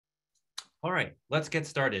All right, let's get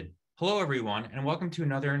started. Hello, everyone, and welcome to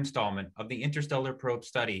another installment of the Interstellar Probe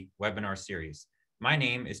Study webinar series. My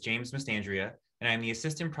name is James Mastandria, and I'm the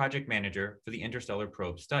Assistant Project Manager for the Interstellar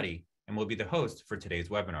Probe Study, and will be the host for today's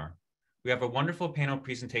webinar. We have a wonderful panel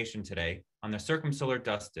presentation today on the Circum-Solar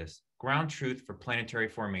dust disk, ground truth for planetary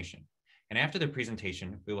formation. And after the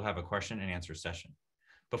presentation, we will have a question and answer session.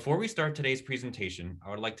 Before we start today's presentation, I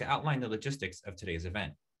would like to outline the logistics of today's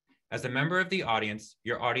event. As a member of the audience,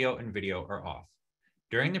 your audio and video are off.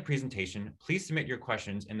 During the presentation, please submit your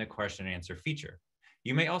questions in the question and answer feature.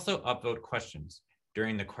 You may also upvote questions.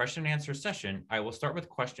 During the question and answer session, I will start with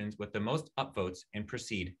questions with the most upvotes and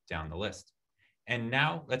proceed down the list. And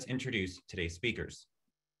now let's introduce today's speakers.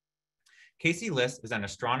 Casey Lisse is an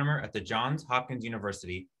astronomer at the Johns Hopkins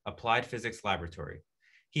University Applied Physics Laboratory.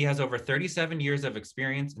 He has over 37 years of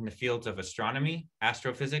experience in the fields of astronomy,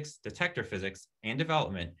 astrophysics, detector physics, and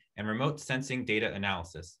development, and remote sensing data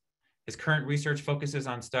analysis. His current research focuses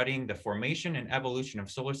on studying the formation and evolution of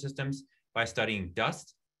solar systems by studying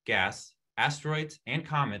dust, gas, asteroids, and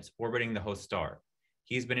comets orbiting the host star.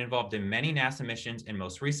 He's been involved in many NASA missions, and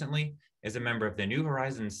most recently is a member of the New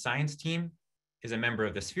Horizons science team, is a member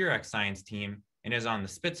of the SphereX science team, and is on the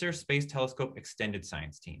Spitzer Space Telescope Extended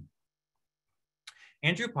Science team.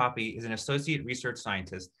 Andrew Poppe is an associate research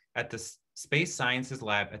scientist at the Space Sciences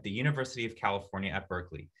Lab at the University of California at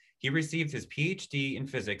Berkeley. He received his PhD in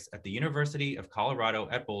physics at the University of Colorado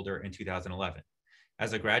at Boulder in 2011.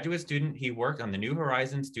 As a graduate student, he worked on the New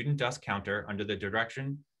Horizons Student Dust Counter under the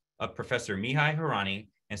direction of Professor Mihai Hurani,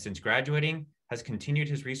 and since graduating, has continued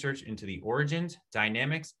his research into the origins,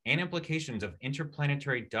 dynamics, and implications of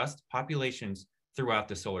interplanetary dust populations throughout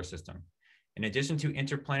the solar system. In addition to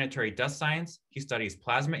interplanetary dust science, he studies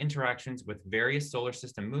plasma interactions with various solar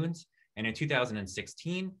system moons, and in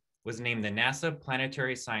 2016 was named the NASA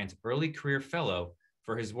Planetary Science Early Career Fellow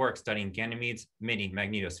for his work studying Ganymede's mini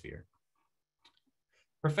magnetosphere.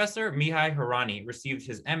 Professor Mihai Hurani received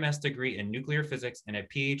his MS degree in nuclear physics and a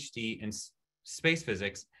PhD in space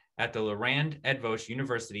physics at the Lorand Eötvös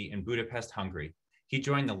University in Budapest, Hungary. He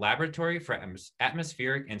joined the Laboratory for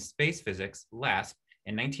Atmospheric and Space Physics, LASP,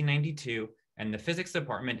 in 1992, and the physics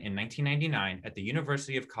department in 1999 at the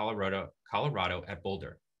University of Colorado at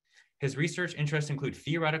Boulder. His research interests include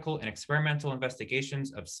theoretical and experimental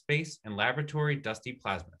investigations of space and laboratory dusty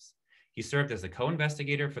plasmas. He served as the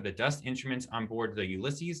co-investigator for the dust instruments on board the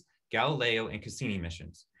Ulysses, Galileo, and Cassini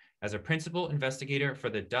missions. As a principal investigator for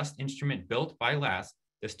the dust instrument built by LASP,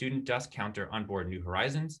 the Student Dust Counter on board New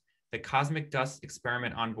Horizons, the Cosmic Dust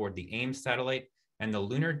Experiment on board the Ames satellite, and the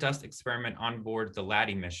Lunar Dust Experiment on board the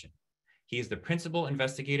LADEE mission. He is the principal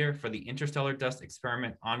investigator for the Interstellar Dust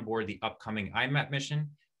Experiment on board the upcoming IMAP mission,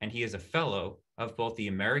 and he is a fellow of both the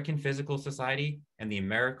American Physical Society and the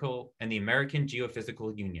American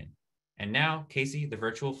Geophysical Union. And now, Casey, the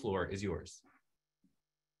virtual floor is yours.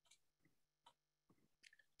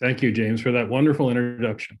 Thank you, James, for that wonderful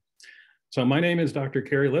introduction. So my name is Dr.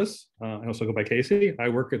 Carey Lisse. I also go by Casey. I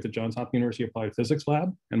work at the Johns Hopkins University Applied Physics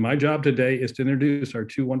Lab, and my job today is to introduce our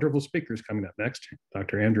two wonderful speakers coming up next,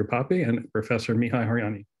 Dr. Andrew Poppe and Professor Mihai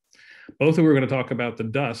Hurani. Both of them are going to talk about the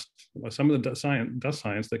dust, some of the dust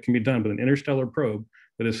science that can be done with an interstellar probe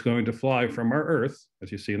that is going to fly from our Earth,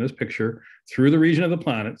 as you see in this picture, through the region of the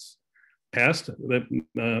planets, past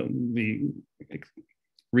the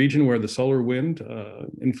region where the solar wind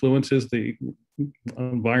influences the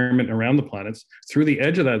environment around the planets, through the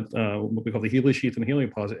edge of that, what we call the heliosheath and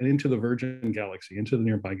heliopause, and into the Virgin Galaxy, into the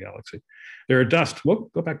nearby galaxy. There are dust,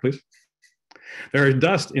 whoop, go back please. There is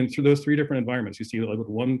dust in through those three different environments. You see like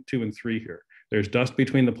 1, 2, and 3 here. There's dust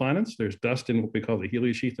between the planets. There's dust in what we call the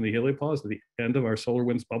heliosheath and the heliopause at the end of our solar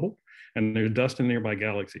wind's bubble. And there's dust in the nearby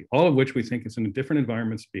galaxy, all of which we think is in different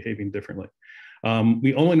environments behaving differently.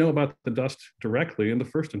 We only know about the dust directly in the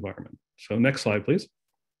first environment. So next slide, please.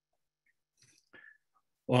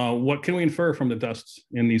 What can we infer from the dusts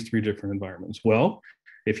in these three different environments? Well,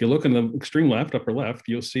 if you look in the extreme left, upper left,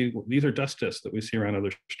 you'll see these are dust disks that we see around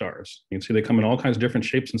other stars. You can see they come in all kinds of different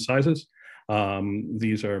shapes and sizes.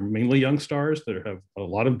 These are mainly young stars that have a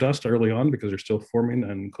lot of dust early on because they're still forming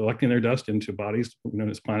and collecting their dust into bodies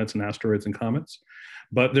known as planets and asteroids and comets.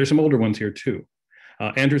 But there's some older ones here too.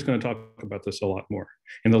 Andrew's going to talk about this a lot more.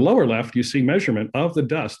 In the lower left, you see measurement of the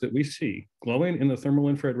dust that we see glowing in the thermal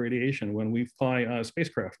infrared radiation when we fly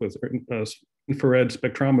spacecraft with infrared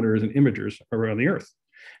spectrometers and imagers around the Earth.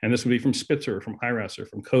 And this would be from Spitzer, from IRAS, or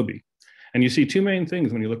from COBE. And you see two main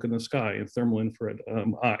things when you look in the sky in thermal infrared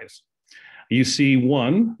eyes. You see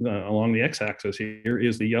one along the x-axis here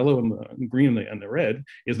is the yellow and the green and the red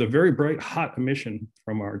is the very bright hot emission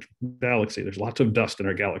from our galaxy. There's lots of dust in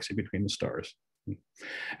our galaxy between the stars.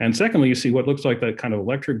 And secondly, you see what looks like that kind of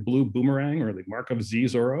electric blue boomerang, or the mark of Z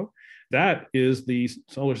Zorro. That is the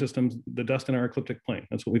solar system's, the dust in our ecliptic plane.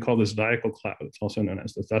 That's what we call the zodiacal cloud. It's also known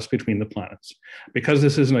as the dust between the planets. Because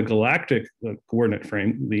this isn't a galactic coordinate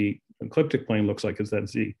frame, the ecliptic plane looks like it's that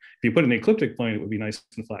Z. If you put it in the ecliptic plane, it would be nice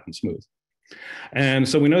and flat and smooth. And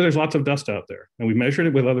so we know there's lots of dust out there, and we measured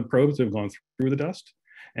it with other probes that have gone through the dust.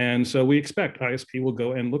 And so we expect ISP will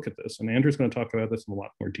go and look at this. And Andrew's going to talk about this in a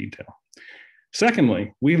lot more detail.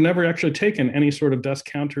 Secondly, we've never actually taken any sort of dust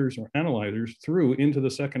counters or analyzers through into the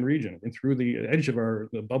second region and through the edge of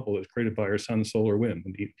the bubble that's created by our sun's solar wind,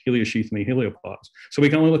 the heliosheath and the heliopause. So we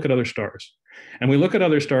can only look at other stars. And we look at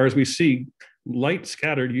other stars, we see light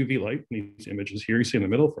scattered UV light in these images here. You see in the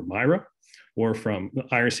middle from Myra, or from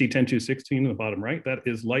IRC 10216 in the bottom right. That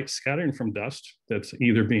is light scattering from dust that's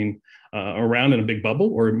either being around in a big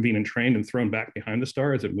bubble or being entrained and thrown back behind the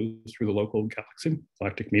star as it moves through the local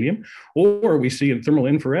galactic medium. Or we see in thermal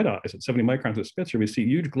infrared eyes at 70 microns of Spitzer, we see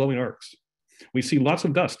huge glowing arcs. We see lots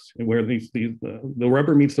of dust where the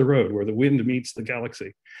rubber meets the road, where the wind meets the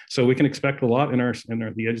galaxy. So we can expect a lot in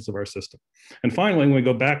the edges of our system. And finally, when we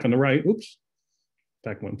go back on the right, oops,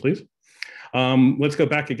 back one, please. Let's go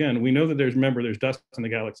back again. We know that remember, there's dust in the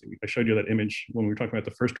galaxy. I showed you that image when we were talking about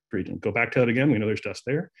the first region. Go back to that again. We know there's dust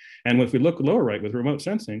there. And if we look lower right with remote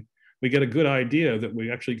sensing, we get a good idea that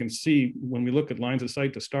we actually can see when we look at lines of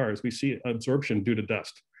sight to stars, we see absorption due to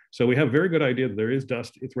dust. So we have a very good idea that there is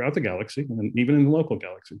dust throughout the galaxy and even in the local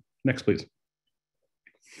galaxy. Next, please.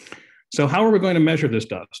 So how are we going to measure this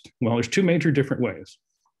dust? Well, there's two major different ways.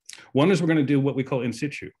 One is we're going to do what we call in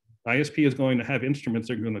situ. ISP is going to have instruments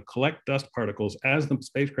that are going to collect dust particles as the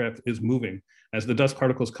spacecraft is moving, as the dust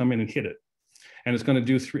particles come in and hit it. And it's going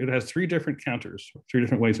to do it has three different counters, three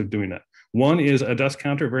different ways of doing that. One is a dust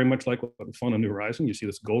counter, very much like what we found on New Horizon. You see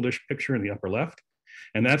this goldish picture in the upper left.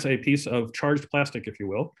 And that's a piece of charged plastic, if you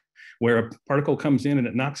will, where a particle comes in and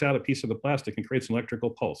it knocks out a piece of the plastic and creates an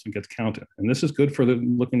electrical pulse and gets counted. And this is good for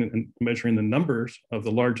looking at and measuring the numbers of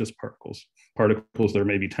the largest particles that are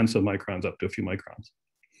maybe tenths of microns up to a few microns.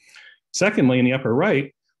 Secondly, in the upper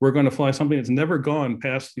right, we're going to fly something that's never gone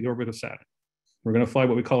past the orbit of Saturn. We're going to fly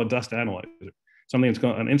what we call a dust analyzer.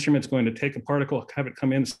 An instrument's going to take a particle, have it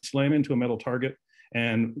come in, slam into a metal target,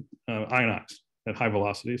 and ionize at high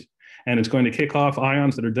velocities. And it's going to kick off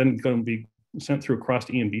ions that are then going to be sent through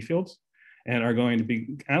crossed E and B fields and are going to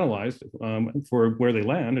be analyzed for where they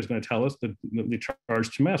land. It's going to tell us the charge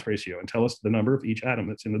to mass ratio and tell us the number of each atom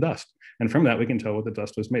that's in the dust. And from that, we can tell what the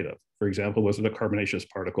dust was made of. For example, was it a carbonaceous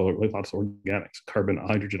particle or lots of organics, carbon,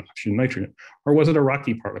 hydrogen, oxygen, nitrogen? Or was it a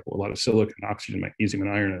rocky particle, a lot of silicon, oxygen, magnesium,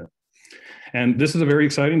 and iron in it? And this is very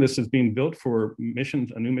exciting. This is being built for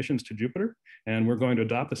missions, new missions to Jupiter. And we're going to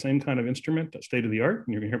adopt the same kind of instrument, state of the art.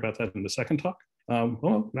 And you're going to hear about that in the second talk.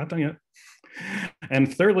 Well, not done yet.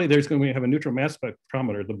 And thirdly, there's going to have a neutral mass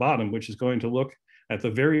spectrometer at the bottom, which is going to look at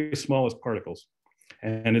the very smallest particles.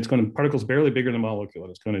 And it's going to particles barely bigger than a molecule.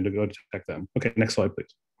 And it's going to go detect them. Okay, next slide,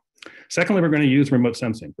 please. Secondly, we're going to use remote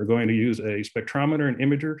sensing. We're going to use a spectrometer and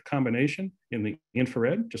imager combination in the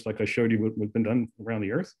infrared, just like I showed you what's been done around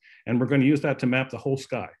the Earth. And we're going to use that to map the whole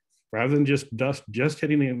sky. Rather than just dust just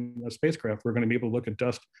hitting the spacecraft, we're going to be able to look at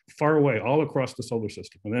dust far away, all across the solar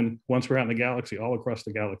system. And then once we're out in the galaxy, all across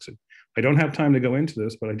the galaxy. I don't have time to go into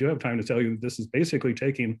this, but I do have time to tell you that this is basically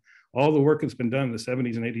taking all the work that's been done in the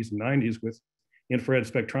 70s and 80s and 90s with infrared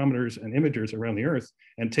spectrometers and imagers around the Earth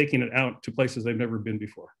and taking it out to places they've never been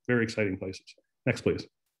before. Very exciting places. Next, please.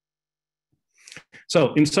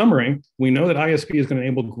 So in summary, we know that ISP is going to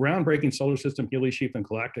enable groundbreaking solar system, heliosheath, and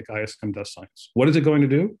galactic ISM dust science. What is it going to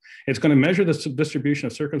do? It's going to measure the distribution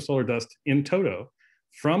of circumsolar dust in toto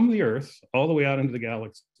from the Earth all the way out into the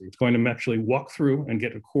galaxy. It's going to actually walk through and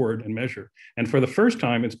get a cord and measure. And for the first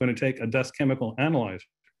time, it's going to take a dust chemical analyzer.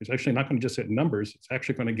 It's actually not going to just hit numbers. It's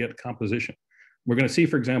actually going to get composition. We're going to see,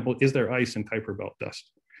 for example, is there ice in Kuiper Belt dust?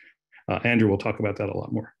 Andrew will talk about that a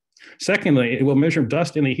lot more. Secondly, it will measure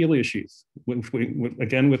dust in the heliosheath,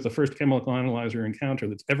 again, with the first chemical analyzer encounter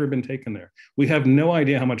that's ever been taken there. We have no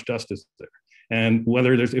idea how much dust is there. And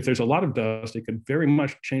if there's a lot of dust, it could very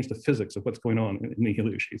much change the physics of what's going on in the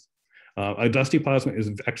heliosheath. A dusty plasma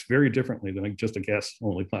acts very differently than just a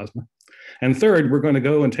gas-only plasma. And third, we're going to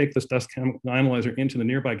go and take this dust chemical analyzer into the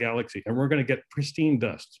nearby galaxy, and we're going to get pristine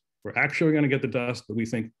dust. We're actually going to get the dust that we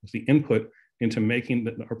think is the input into making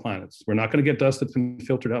our planets. We're not going to get dust that's been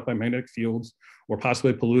filtered out by magnetic fields or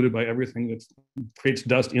possibly polluted by everything that creates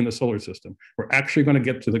dust in the solar system. We're actually going to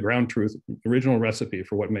get to the ground truth, the original recipe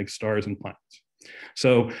for what makes stars and planets.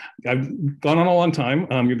 So I've gone on a long time.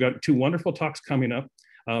 You've got two wonderful talks coming up.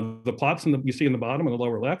 The plots you see in the bottom in the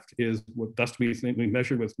lower left is what dust we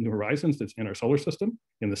measured with New Horizons that's in our solar system.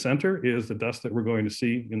 In the center is the dust that we're going to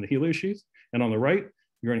see in the heliosheath. And on the right,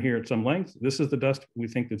 you're going to hear at some length, this is the dust we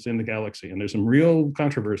think that's in the galaxy. And there's some real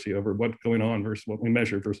controversy over what's going on versus what we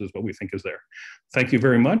measure versus what we think is there. Thank you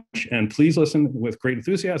very much. And please listen with great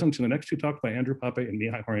enthusiasm to the next two talks by Andrew Pape and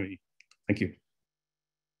Mihai Horini. Thank you.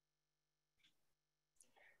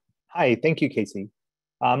 Hi, thank you, Casey.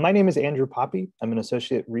 My name is Andrew Pape. I'm an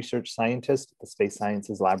associate research scientist at the Space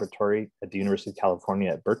Sciences Laboratory at the University of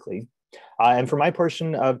California at Berkeley. And for my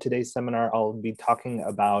portion of today's seminar, I'll be talking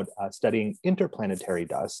about studying interplanetary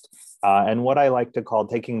dust and what I like to call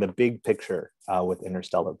taking the big picture with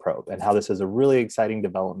Interstellar Probe, and how this is a really exciting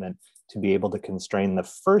development to be able to constrain the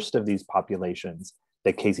first of these populations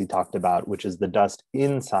that Casey talked about, which is the dust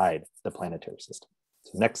inside the planetary system.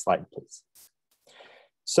 So next slide, please.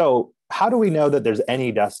 So how do we know that there's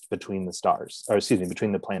any dust between the stars, or excuse me,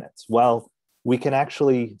 between the planets? Well, we can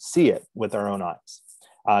actually see it with our own eyes.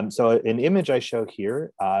 So an image I show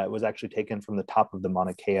here was actually taken from the top of the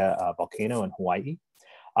Mauna Kea volcano in Hawaii.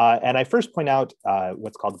 And I first point out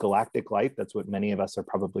what's called galactic light. That's what many of us are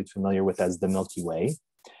probably familiar with as the Milky Way.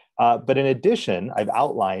 But in addition, I've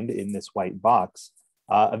outlined in this white box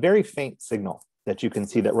a very faint signal that you can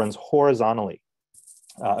see that runs horizontally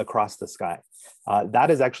across the sky.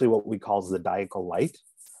 That is actually what we call zodiacal light.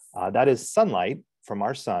 That is sunlight from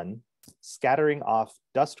our sun scattering off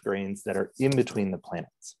dust grains that are in between the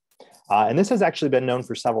planets. And this has actually been known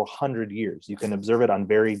for several hundred years. You can observe it on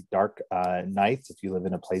very dark nights if you live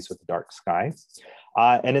in a place with a dark sky.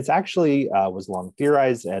 And it's actually was long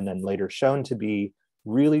theorized and then later shown to be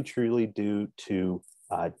really truly due to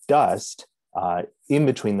dust in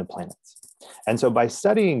between the planets. And so by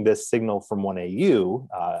studying this signal from 1AU,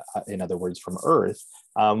 in other words, from Earth,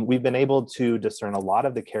 we've been able to discern a lot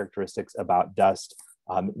of the characteristics about dust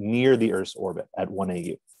near the Earth's orbit at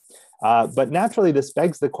 1AU. But naturally, this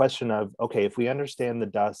begs the question of, okay, if we understand the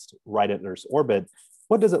dust right at Earth's orbit,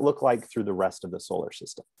 what does it look like through the rest of the solar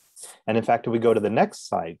system? And in fact, if we go to the next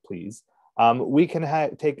slide, please, we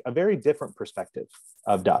can take a very different perspective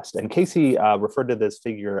of dust. And Casey referred to this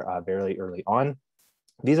figure very early on.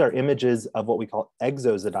 These are images of what we call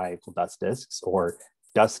exozodiacal dust disks, or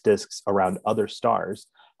dust disks around other stars.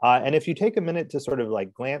 And if you take a minute to sort of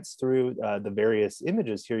like glance through the various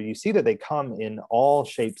images here, you see that they come in all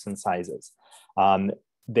shapes and sizes.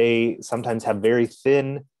 They sometimes have very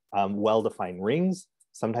thin, well-defined rings.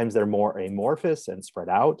 Sometimes they're more amorphous and spread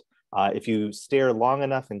out. If you stare long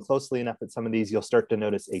enough and closely enough at some of these, you'll start to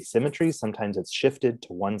notice asymmetry. Sometimes it's shifted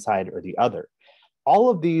to one side or the other.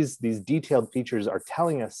 All of these detailed features are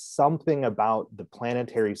telling us something about the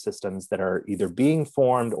planetary systems that are either being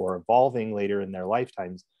formed or evolving later in their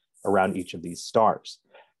lifetimes around each of these stars.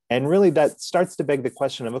 And really that starts to beg the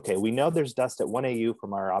question of, okay, we know there's dust at 1AU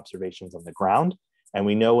from our observations on the ground. And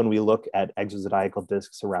we know when we look at exozodiacal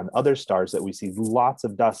disks around other stars that we see lots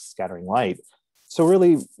of dust scattering light. So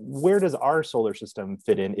really, where does our solar system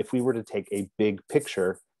fit in if we were to take a big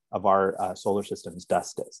picture of our solar system's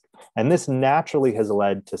dust disk? And this naturally has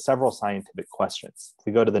led to several scientific questions. If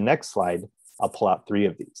we go to the next slide, I'll pull out 3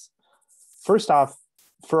 of these. First off,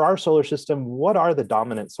 for our solar system, what are the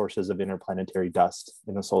dominant sources of interplanetary dust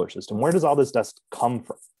in the solar system? Where does all this dust come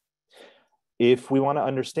from? If we want to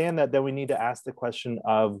understand that, then we need to ask the question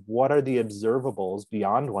of what are the observables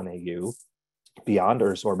beyond 1AU, beyond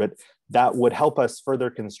Earth's orbit, that would help us further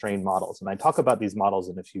constrain models. And I talk about these models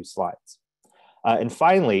in a few slides. And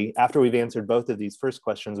finally, after we've answered both of these first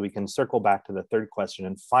questions, we can circle back to the third question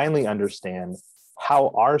and finally understand how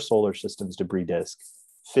our solar system's debris disk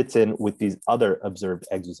fits in with these other observed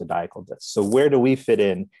exozodiacal disks. So where do we fit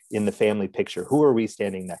in the family picture? Who are we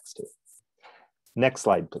standing next to? Next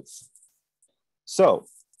slide, please. So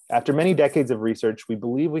after many decades of research, we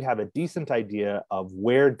believe we have a decent idea of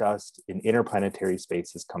where dust in interplanetary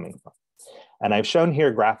space is coming from. And I've shown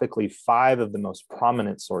here graphically 5 of the most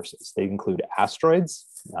prominent sources. They include asteroids,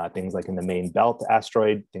 things like in the main belt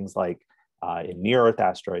asteroid, things like in near-Earth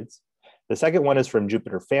asteroids. The second one is from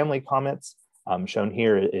Jupiter family comets. Shown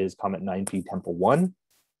here is comet 9P Tempel 1.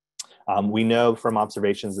 We know from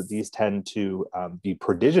observations that these tend to be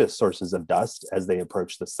prodigious sources of dust as they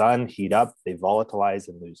approach the sun, heat up, they volatilize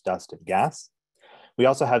and lose dust and gas. We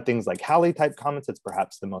also have things like Halley-type comets. It's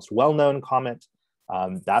perhaps the most well-known comet.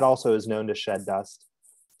 That also is known to shed dust.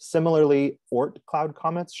 Similarly, Oort cloud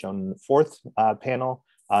comets, shown in the 4th panel.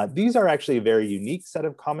 These are actually a very unique set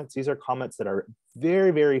of comets. These are comets that are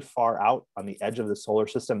very, very far out on the edge of the solar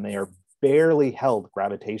system. They are barely held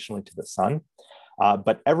gravitationally to the sun.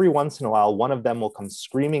 But every once in a while, one of them will come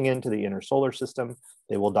screaming into the inner solar system.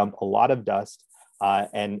 They will dump a lot of dust.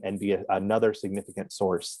 and be another significant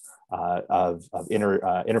source of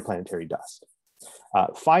interplanetary dust.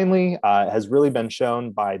 Finally, has really been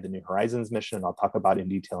shown by the New Horizons mission, and I'll talk about in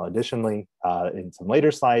detail additionally in some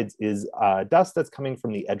later slides, is dust that's coming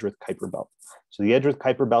from the Edgeworth-Kuiper belt. So the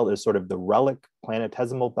Edgeworth-Kuiper belt is sort of the relic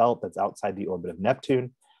planetesimal belt that's outside the orbit of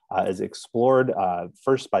Neptune, is explored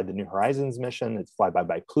first by the New Horizons mission. It's flyby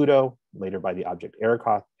by Pluto, later by the object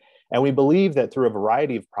Arrokoth. And we believe that through a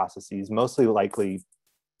variety of processes, mostly likely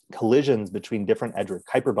collisions between different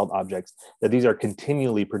Edgeworth-Kuiper belt objects, that these are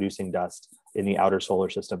continually producing dust in the outer solar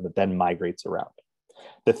system that then migrates around.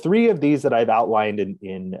 The three of these that I've outlined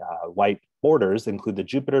in white borders include the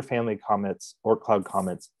Jupiter family comets, Oort cloud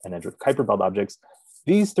comets, and Edgeworth-Kuiper belt objects.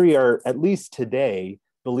 These three are, at least today,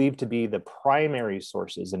 believed to be the primary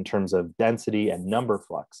sources in terms of density and number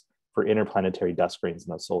flux for interplanetary dust grains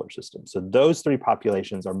in the solar system. So those three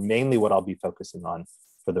populations are mainly what I'll be focusing on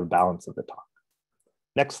for the balance of the talk.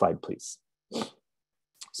 Next slide, please.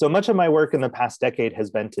 So much of my work in the past decade has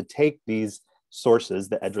been to take these sources,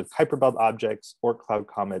 the Edgeworth-Kuiper belt objects, Oort cloud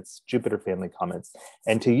comets, Jupiter family comets,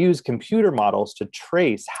 and to use computer models to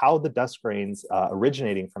trace how the dust grains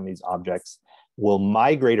originating from these objects will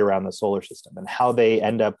migrate around the solar system and how they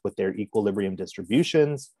end up with their equilibrium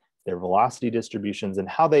distributions, their velocity distributions, and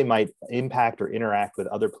how they might impact or interact with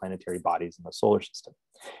other planetary bodies in the solar system.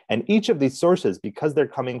 And each of these sources, because they're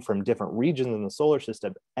coming from different regions in the solar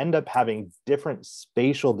system, end up having different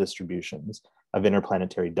spatial distributions of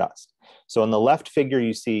interplanetary dust. So on the left figure,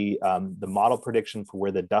 you see the model prediction for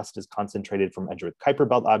where the dust is concentrated from Edgeworth-Kuiper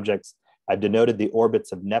belt objects. I've denoted the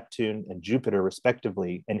orbits of Neptune and Jupiter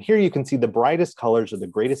respectively. And here you can see the brightest colors or the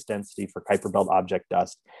greatest density for Kuiper belt object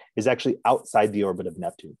dust is actually outside the orbit of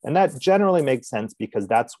Neptune. And that generally makes sense because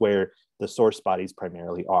that's where the source bodies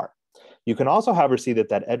primarily are. You can also, however, see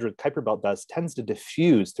that Edgeworth-Kuiper belt dust tends to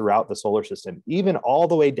diffuse throughout the solar system, even all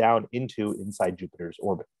the way down inside Jupiter's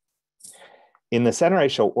orbit. In the center, I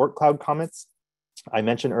show Oort cloud comets. I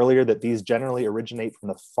mentioned earlier that these generally originate from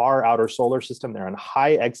the far outer solar system. They're on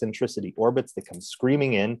high eccentricity orbits. They come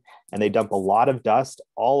screaming in and they dump a lot of dust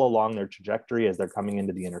all along their trajectory as they're coming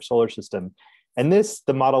into the inner solar system. And this,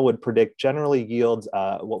 the model would predict, generally yields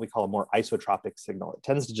what we call a more isotropic signal. It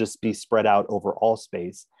tends to just be spread out over all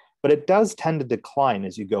space, but it does tend to decline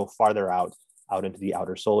as you go farther out into the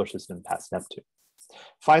outer solar system past Neptune.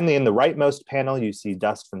 Finally, in the rightmost panel, you see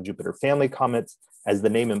dust from Jupiter family comets. As the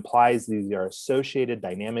name implies, these are associated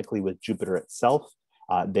dynamically with Jupiter itself.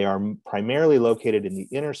 They are primarily located in the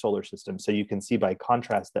inner solar system. So you can see by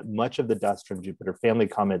contrast that much of the dust from Jupiter family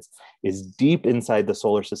comets is deep inside the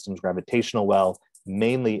solar system's gravitational well,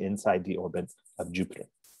 mainly inside the orbit of Jupiter.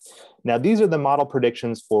 Now, these are the model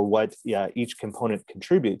predictions for what each component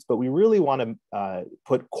contributes, but we really want to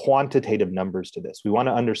put quantitative numbers to this. We want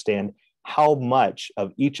to understand how much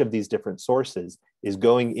of each of these different sources is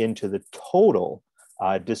going into the total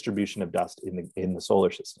distribution of dust in the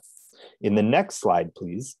solar system. In the next slide,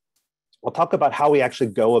 please, I'll talk about how we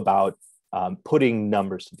actually go about putting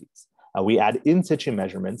numbers to these. We add in situ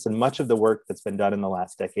measurements, and much of the work that's been done in the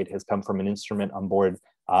last decade has come from an instrument on board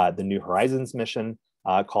the New Horizons mission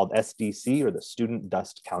called SDC, or the Student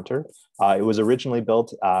Dust Counter. It was originally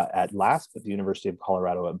built at LASP at the University of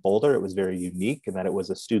Colorado at Boulder. It was very unique in that it was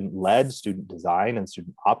a student-led, student-designed, and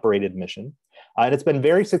student-operated mission. And it's been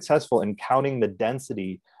very successful in counting the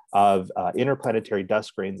density of interplanetary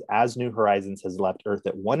dust grains as New Horizons has left Earth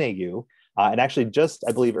at 1 AU. And actually just,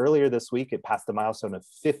 I believe earlier this week, it passed the milestone of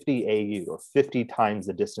 50 AU, or 50 times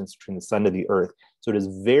the distance between the sun to the Earth. So it is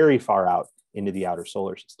very far out into the outer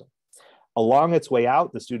solar system. Along its way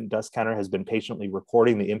out, the Student Dust Counter has been patiently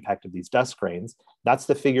recording the impact of these dust grains. That's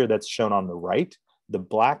the figure that's shown on the right. The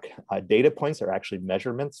black data points are actually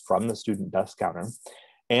measurements from the Student Dust Counter.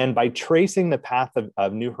 And by tracing the path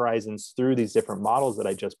of New Horizons through these different models that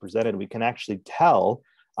I just presented, we can actually tell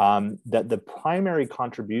that the primary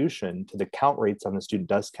contribution to the count rates on the Student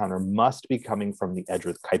Dust Counter must be coming from the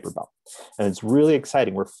Edgeworth-Kuiper belt. And it's really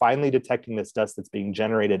exciting. We're finally detecting this dust that's being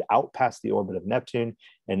generated out past the orbit of Neptune,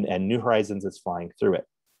 and New Horizons is flying through it.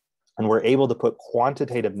 And we're able to put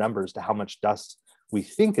quantitative numbers to how much dust we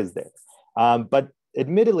think is there. But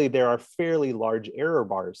admittedly, there are fairly large error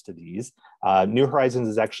bars to these. New Horizons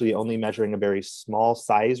is actually only measuring a very small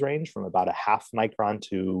size range from about a 0.5 micron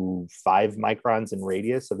to 5 microns in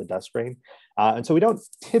radius of the dust grain. And so we don't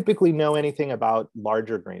typically know anything about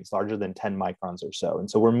larger grains, larger than 10 microns or so. And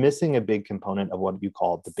so we're missing a big component of what you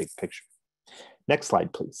call the big picture. Next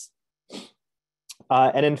slide, please.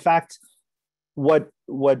 And in fact, what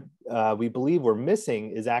we believe we're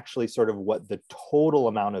missing is actually sort of what the total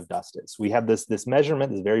amount of dust is. We have this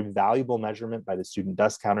measurement, this very valuable measurement by the student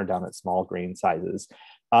dust counter down at small grain sizes.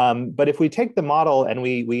 But if we take the model and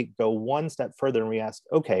we go one step further and we ask,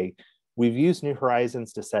 okay, we've used New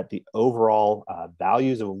Horizons to set the overall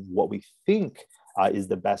values of what we think is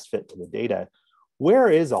the best fit to the data. Where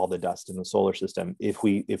is all the dust in the solar system if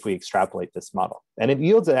we extrapolate this model? And it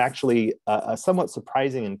yields actually a somewhat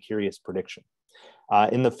surprising and curious prediction.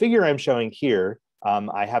 In the figure I'm showing here,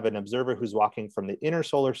 I have an observer who's walking from the inner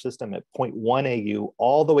solar system at 0.1 AU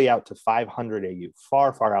all the way out to 500 AU,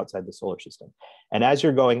 far, far outside the solar system. And as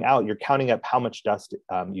you're going out, you're counting up how much dust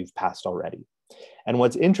you've passed already. And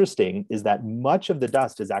what's interesting is that much of the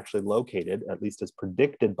dust is actually located, at least as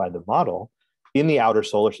predicted by the model, in the outer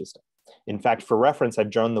solar system. In fact, for reference, I've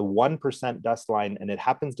drawn the 1% dust line, and it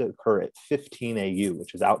happens to occur at 15 AU,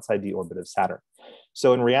 which is outside the orbit of Saturn.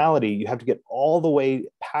 So in reality, you have to get all the way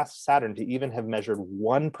past Saturn to even have measured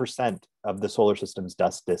 1% of the solar system's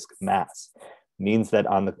dust disk mass. Means that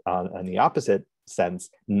on the opposite sense,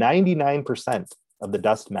 99% of the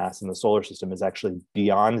dust mass in the solar system is actually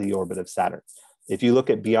beyond the orbit of Saturn. If you look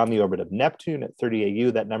at beyond the orbit of Neptune at 30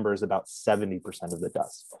 AU, that number is about 70% of the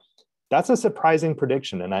dust. That's a surprising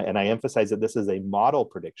prediction, and I emphasize that this is a model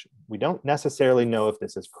prediction. We don't necessarily know if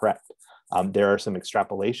this is correct. There are some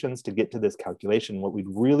extrapolations to get to this calculation. What we'd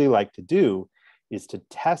really like to do is to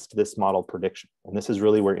test this model prediction, and this is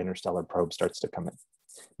really where Interstellar Probe starts to come in.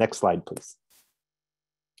 Next slide, please.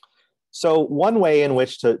 So one way in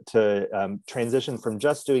which to transition from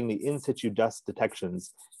just doing the in situ dust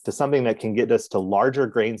detections to something that can get us to larger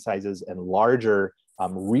grain sizes and larger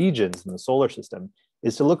regions in the solar system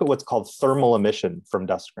is to look at what's called thermal emission from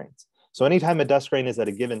dust grains. So anytime a dust grain is at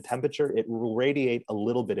a given temperature, it will radiate a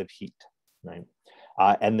little bit of heat, right?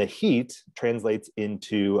 And the heat translates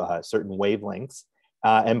into certain wavelengths.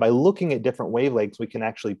 And by looking at different wavelengths, we can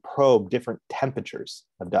actually probe different temperatures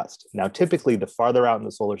of dust. Now, typically, the farther out in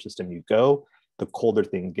the solar system you go, the colder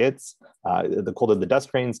thing gets, the colder the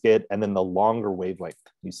dust grains get, and then the longer wavelength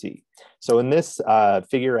you see. So in this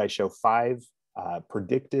figure, I show 5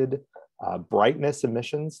 predicted brightness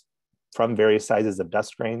emissions from various sizes of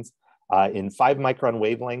dust grains. In 5 micron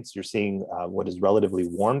wavelengths, you're seeing what is relatively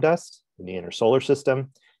warm dust in the inner solar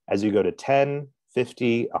system. As you go to 10,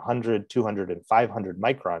 50, 100, 200, and 500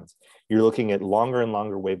 microns, you're looking at longer and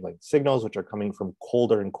longer wavelength signals, which are coming from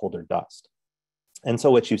colder and colder dust. And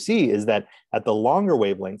so what you see is that at the longer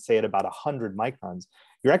wavelength, say at about 100 microns,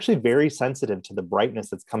 you're actually very sensitive to the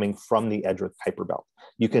brightness that's coming from the Edgeworth Kuiper belt.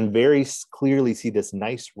 You can very clearly see this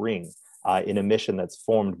nice ring in emission that's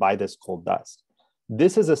formed by this cold dust.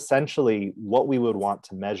 This is essentially what we would want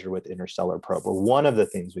to measure with Interstellar Probe, or one of the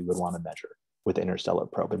things we would want to measure with Interstellar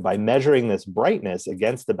Probe. And by measuring this brightness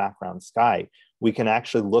against the background sky, we can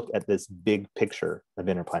actually look at this big picture of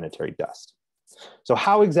interplanetary dust. So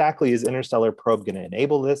how exactly is Interstellar Probe going to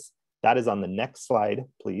enable this? That is on the next slide,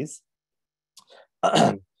 please.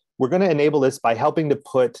 We're going to enable this by helping to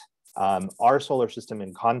put our solar system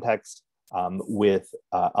in context with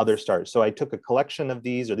other stars. So I took a collection of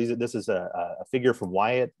these, this is a figure from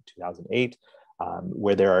Wyatt, 2008,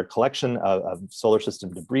 where there are a collection of solar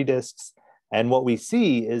system debris disks. And what we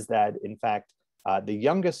see is that, in fact, the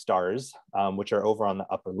youngest stars, which are over on the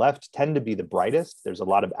upper left, tend to be the brightest. There's a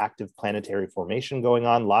lot of active planetary formation going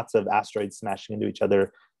on, lots of asteroids smashing into each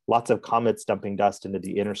other, lots of comets dumping dust into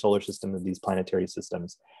the inner solar system of these planetary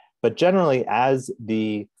systems. But generally, as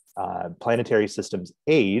the planetary systems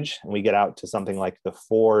age, and we get out to something like the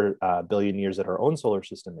 4 billion years that our own solar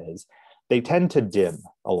system is, they tend to dim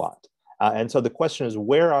a lot. And so the question is,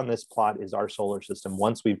 where on this plot is our solar system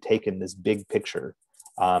once we've taken this big picture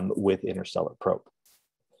with Interstellar Probe?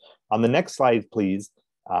 On the next slide, please,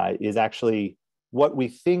 is actually what we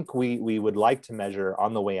think we would like to measure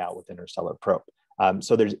on the way out with Interstellar Probe.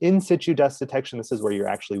 So there's in situ dust detection. This is where you're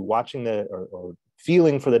actually watching or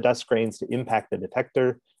feeling for the dust grains to impact the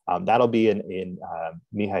detector. That'll be in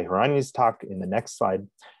Mihai Hrani's talk in the next slide.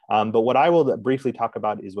 But what I will briefly talk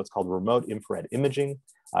about is what's called remote infrared imaging.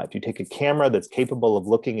 If you take a camera that's capable of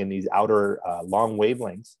looking in these outer long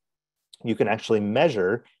wavelengths, you can actually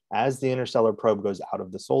measure, as the Interstellar Probe goes out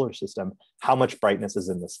of the solar system, how much brightness is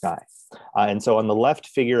in the sky. And so on the left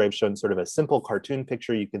figure, I've shown sort of a simple cartoon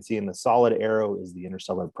picture. You can see in the solid arrow is the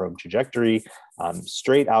Interstellar Probe trajectory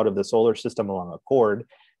straight out of the solar system along a chord.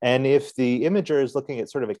 And if the imager is looking at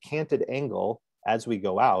sort of a canted angle as we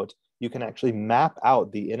go out, you can actually map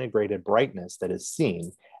out the integrated brightness that is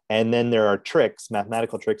seen. And then there are tricks,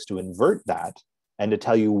 mathematical tricks, to invert that and to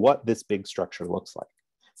tell you what this big structure looks like.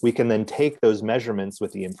 we can then take those measurements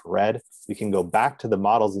with the infrared. We can go back to the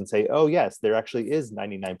models and say, oh yes, there actually is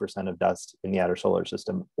 99% of dust in the outer solar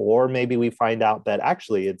system. Or maybe we find out that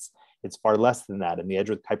actually it's far less than that. And the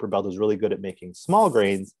Edgeworth Kuiper belt is really good at making small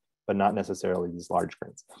grains, but not necessarily these large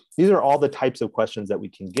grains. These are all the types of questions that we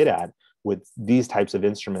can get at with these types of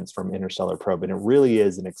instruments from Interstellar Probe. And it really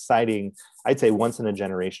is an exciting, I'd say once in a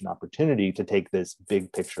generation opportunity to take this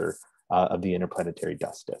big picture of the interplanetary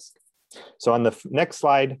dust disk. So on the next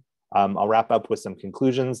slide, I'll wrap up with some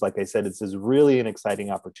conclusions. Like I said, this is really an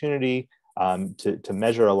exciting opportunity to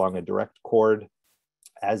measure along a direct chord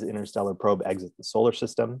as Interstellar Probe exits the solar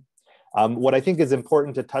system. What I think is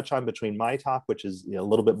important to touch on between my talk, which is a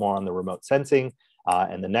little bit more on the remote sensing,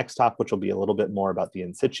 and the next talk, which will be a little bit more about the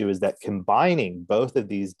in situ, is that combining both of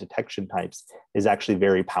these detection types is actually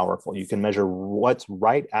very powerful. You can measure what's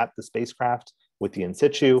right at the spacecraft with the in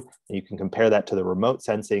situ, and you can compare that to the remote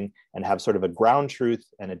sensing and have sort of a ground truth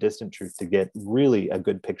and a distant truth to get really a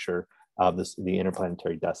good picture of the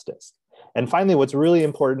interplanetary dust disk. And finally, what's really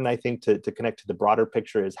important, I think, to connect to the broader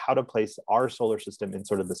picture is how to place our solar system in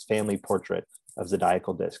sort of this family portrait of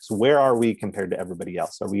zodiacal disks. Where are we compared to everybody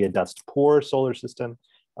else? Are we a dust-poor solar system?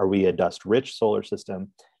 Are we a dust-rich solar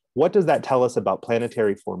system? What does that tell us about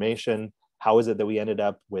planetary formation? How is it that we ended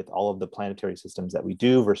up with all of the planetary systems that we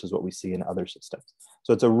do versus what we see in other systems?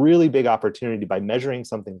 So it's a really big opportunity by measuring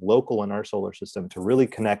something local in our solar system to really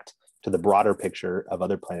connect to the broader picture of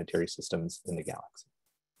other planetary systems in the galaxy.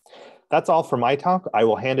 That's all for my talk. I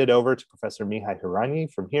will hand it over to Professor Mihai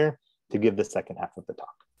Horanyi from here to give the second half of the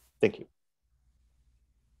talk. Thank you.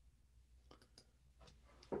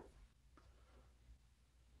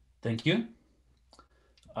 Thank you.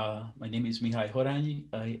 My name is Mihai Horanyi.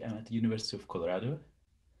 I am at the University of Colorado.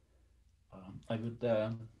 I would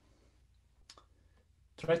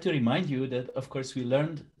try to remind you that, of course, we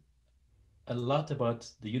learned a lot about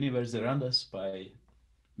the universe around us by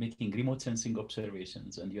making remote sensing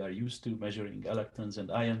observations, and you are used to measuring electrons and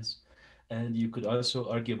ions, and you could also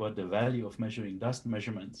argue about the value of measuring dust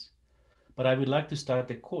measurements. But I would like to start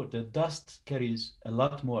a quote that dust carries a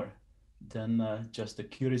lot more than just the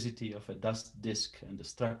curiosity of a dust disk and the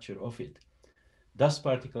structure of it. Dust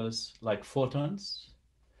particles, like photons,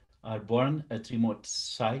 are born at remote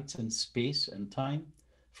sites in space and time.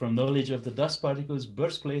 From knowledge of the dust particles'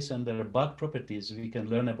 birthplace and their bulk properties, we can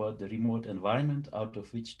learn about the remote environment out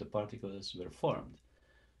of which the particles were formed.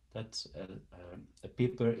 That's a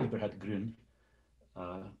paper Eberhard Grün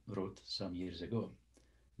wrote some years ago.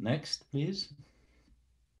 Next, please.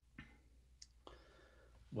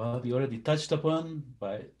 Well, we already touched upon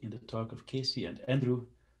in the talk of Casey and Andrew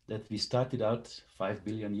that we started out 5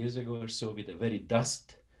 billion years ago or so with a very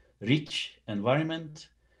dust-rich environment.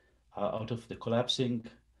 Out of the collapsing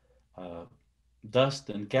dust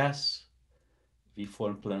and gas, we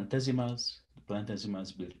formed planetesimals. The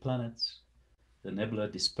planetesimals built planets. The nebula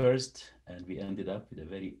dispersed, and we ended up with a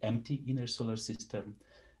very empty inner solar system.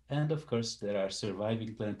 And of course, there are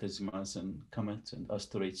surviving planetesimals and comets and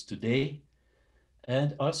asteroids today,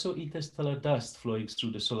 and also interstellar dust flowing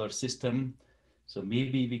through the solar system. So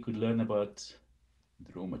maybe we could learn about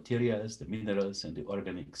the raw materials, the minerals, and the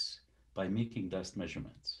organics by making dust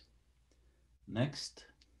measurements. Next.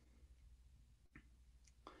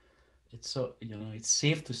 It's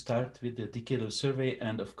safe to start with the decadal survey,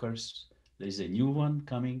 and of course there is a new one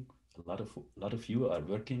coming. A lot of you are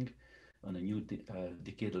working on a new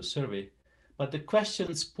decadal survey, but the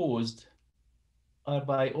questions posed are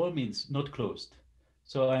by all means not closed.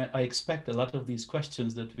 So I expect a lot of these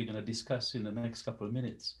questions that we're going to discuss in the next couple of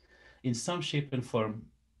minutes, in some shape and form,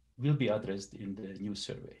 will be addressed in the new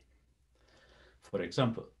survey. For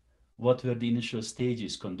example, what were the initial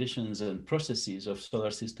stages, conditions, and processes of solar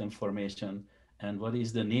system formation, and what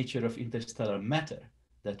is the nature of interstellar matter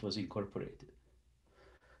that was incorporated?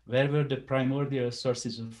 Where were the primordial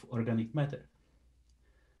sources of organic matter?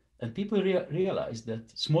 And people realized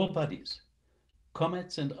that small bodies,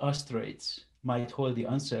 comets and asteroids, might hold the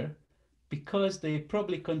answer because they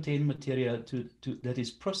probably contain material that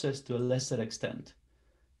is processed to a lesser extent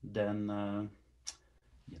than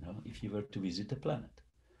if you were to visit a planet.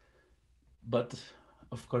 But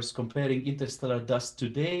of course, comparing interstellar dust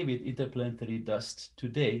today with interplanetary dust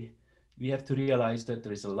today, we have to realize that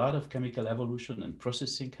there is a lot of chemical evolution and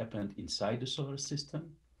processing happened inside the solar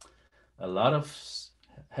system. A lot of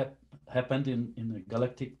happened in the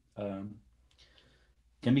galactic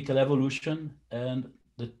chemical evolution, and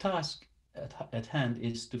the task at hand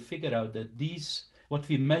is to figure out that what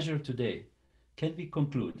we measure today, can we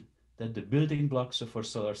conclude that the building blocks of our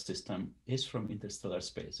solar system is from interstellar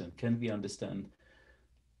space, and can we understand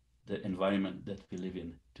the environment that we live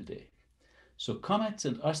in today? So comets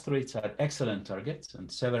and asteroids are excellent targets,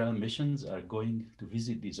 and several missions are going to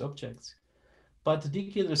visit these objects. But the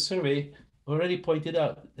Decadal Survey already pointed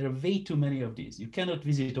out there are way too many of these. You cannot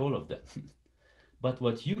visit all of them. But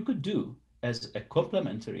what you could do as a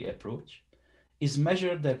complementary approach is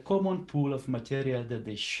measure the common pool of material that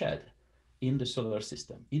they shed in the solar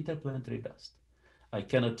system, interplanetary dust. I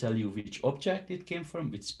cannot tell you which object it came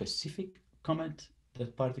from, which specific comet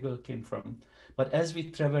that particle came from, but as we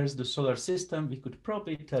traverse the solar system, we could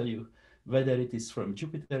probably tell you whether it is from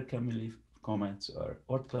Jupiter comets or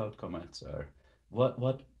Oort cloud comets, or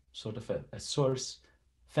what sort of a source,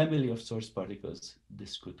 family of source particles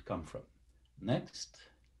this could come from. Next.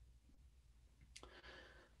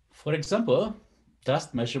 For example,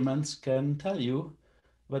 dust measurements can tell you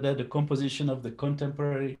whether the composition of the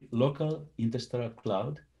contemporary local interstellar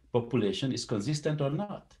cloud population is consistent or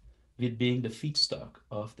not with being the feedstock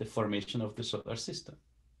of the formation of the solar system.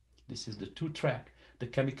 This is the two track, the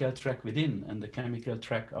chemical track within and the chemical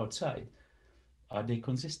track outside. Are they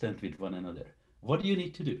consistent with one another? What do you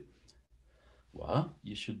need to do? Well,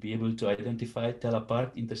 you should be able to identify, tell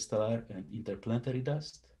apart interstellar and interplanetary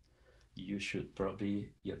dust. You should probably,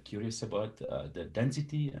 you're curious about the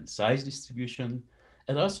density and size distribution,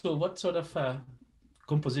 and also what sort of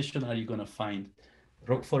composition are you going to find,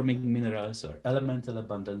 rock-forming minerals or elemental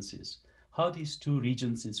abundances, how these two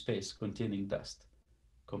regions in space containing dust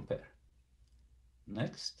compare.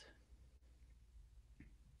 Next.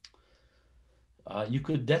 You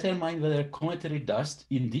could determine whether cometary dust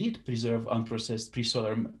indeed preserve unprocessed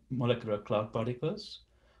pre-solar molecular cloud particles,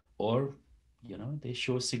 or they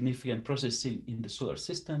show significant processing in the solar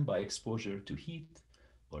system by exposure to heat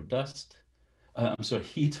or dust.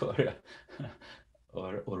 Heat or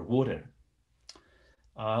water.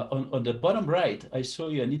 On the bottom right, I show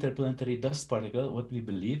you an interplanetary dust particle, what we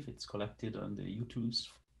believe it's collected on the U-2's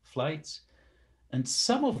flights. And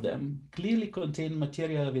some of them clearly contain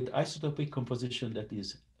material with isotopic composition that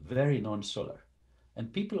is very non-solar.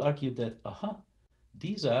 And people argue that,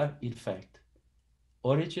 these are, in fact,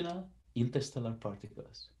 original interstellar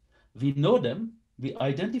particles. We know them, we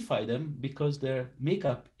identify them because their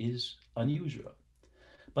makeup is unusual.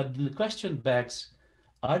 But the question begs,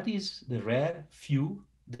 are these the rare few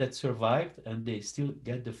that survived and they still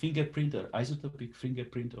get the fingerprint or isotopic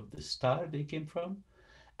fingerprint of the star they came from,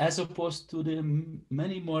 as opposed to the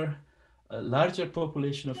many more larger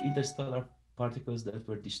population of interstellar particles that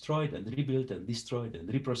were destroyed and rebuilt and destroyed and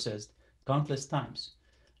reprocessed countless times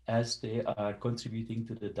as they are contributing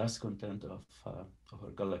to the dust content of our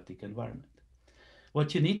galactic environment.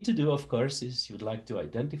 What you need to do, of course, is you'd like to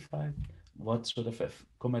identify what sort of a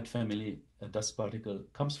comet family a dust particle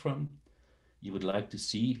comes from. You would like to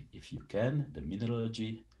see, if you can, the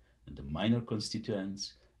mineralogy and the minor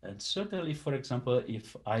constituents. And certainly, for example,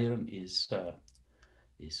 if iron is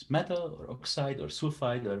metal or oxide or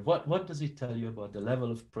sulfide, or what does it tell you about the level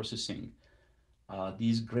of processing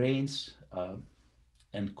these grains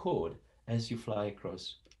encode as you fly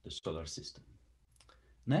across the solar system.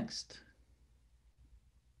 Next.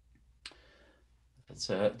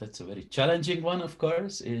 That's a very challenging one, of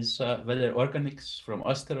course, is whether organics from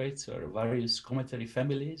asteroids or various cometary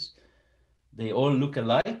families, they all look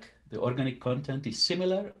alike, the organic content is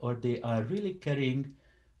similar, or they are really carrying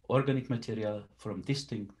organic material from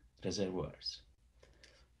distinct reservoirs.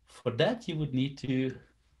 For that, you would need to,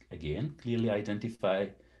 again, clearly identify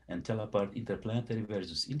and tell apart interplanetary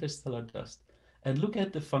versus interstellar dust, and look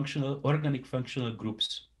at the organic functional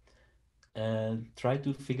groups and try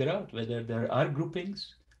to figure out whether there are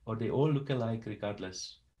groupings or they all look alike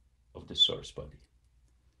regardless of the source body.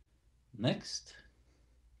 Next.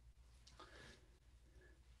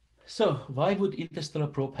 So why would Interstellar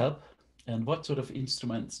Probe help, and what sort of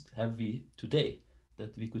instruments have we today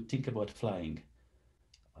that we could think about flying?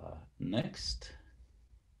 Next.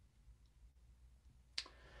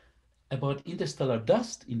 About interstellar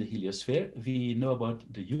dust in the heliosphere, we know about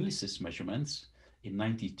the Ulysses measurements. In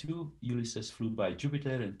 '92, Ulysses flew by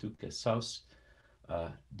Jupiter and took a south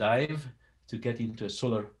dive to get into a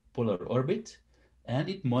solar polar orbit, and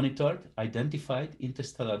it monitored, identified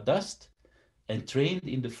interstellar dust, and trained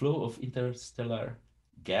in the flow of interstellar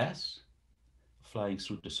gas flying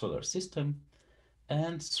through the solar system.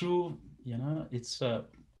 And through, it's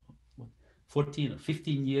 14 or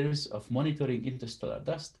 15 years of monitoring interstellar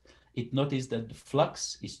dust, it noticed that the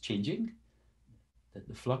flux is changing, that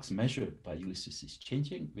the flux measured by Ulysses is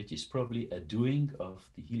changing, which is probably a doing of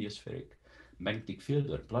the heliospheric magnetic field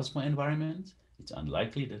or plasma environment. It's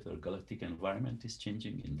unlikely that our galactic environment is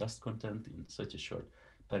changing in dust content in such a short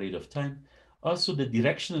period of time. Also, the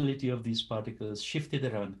directionality of these particles shifted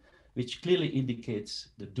around which clearly indicates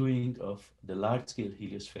the doing of the large-scale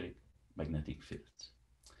heliospheric magnetic fields.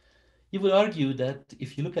 You will argue that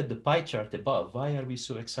if you look at the pie chart above, why are we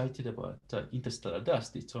so excited about interstellar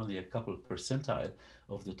dust? It's only a couple percentile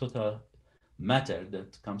of the total matter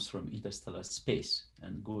that comes from interstellar space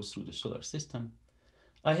and goes through the solar system.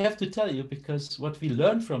 I have to tell you, because what we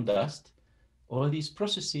learn from dust, all these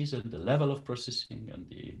processes and the level of processing and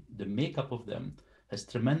the makeup of them has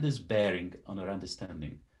tremendous bearing on our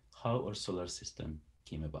understanding how our solar system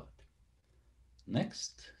came about.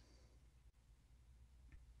 Next.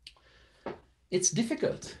 It's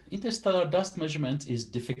difficult. Interstellar dust measurement is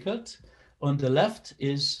difficult. On the left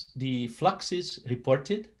is the fluxes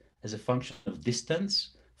reported as a function of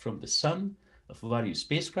distance from the sun of various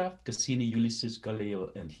spacecraft, Cassini, Ulysses,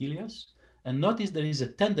 Galileo, and Helios. And notice there is a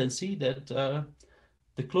tendency that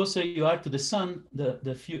the closer you are to the sun, the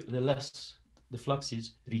less the flux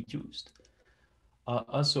is reduced.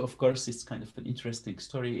 Also, of course, it's kind of an interesting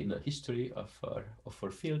story in the history of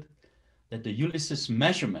our field, that the Ulysses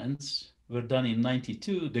measurements were done in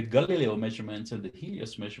 92. The Galileo measurements and the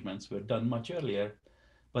Helios measurements were done much earlier.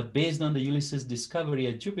 But based on the Ulysses discovery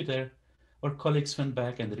at Jupiter, our colleagues went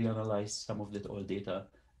back and reanalyzed some of that old data,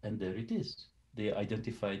 and there it is. They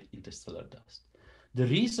identified interstellar dust. The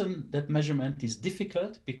reason that measurement is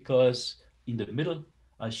difficult, because in the middle,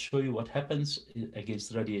 I show you what happens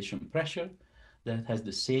against radiation pressure that has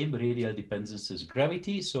the same radial dependence as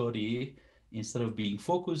gravity. So instead of being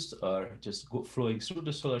focused or just flowing through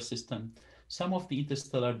the solar system, some of the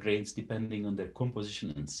interstellar grains, depending on their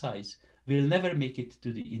composition and size, will never make it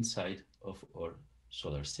to the inside of our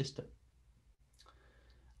solar system.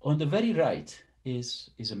 On the very right is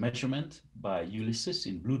a measurement by Ulysses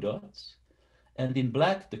in blue dots, and in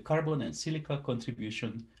black, the carbon and silica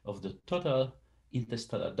contribution of the total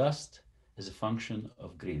interstellar dust as a function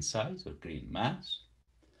of grain size or grain mass.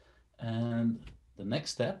 And the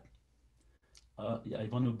next step, I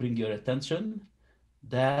want to bring your attention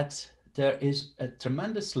that there is a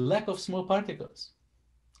tremendous lack of small particles.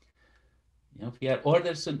 We are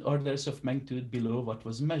orders and orders of magnitude below what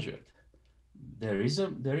was measured. There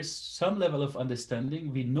is some level of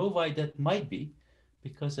understanding. We know why that might be,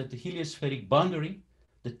 because at the heliospheric boundary,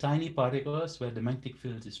 the tiny particles where the magnetic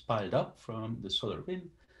field is piled up from the solar wind,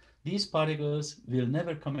 these particles will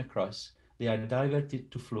never come across. They are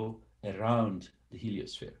diverted to flow around the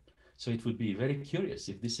heliosphere. So it would be very curious,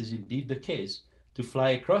 if this is indeed the case, to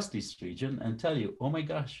fly across this region and tell you, oh my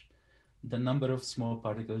gosh, the number of small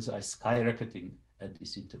particles are skyrocketing at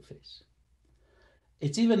this interface.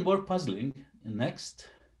 It's even more puzzling. Next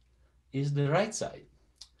is the right side.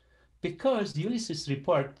 Because the Ulysses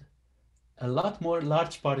report a lot more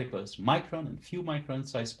large particles, micron and few micron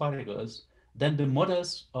size particles, than the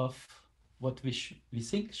models of what we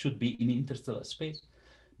think should be in interstellar space,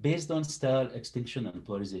 based on stellar extinction and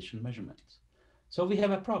polarization measurements. So we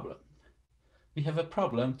have a problem. We have a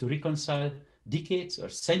problem to reconcile decades or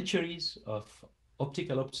centuries of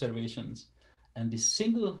optical observations and this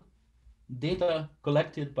single data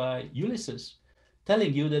collected by Ulysses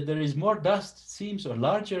telling you that there is more dust, seams, or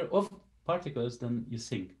larger of particles than you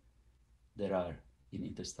think there are in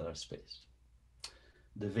interstellar space.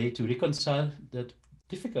 The way to reconcile that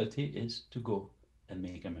difficulty is to go and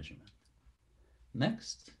make a measurement.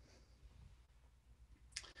 Next.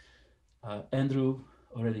 Andrew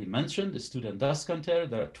already mentioned the student dust counter.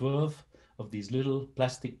 There are 12 of these little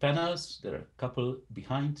plastic panels. There are a couple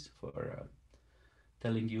behind for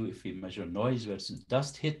telling you if we measure noise versus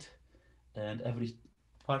dust hit. And every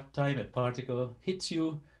time a particle hits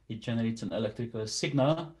you, it generates an electrical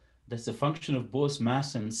signal. That's a function of both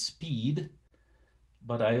mass and speed.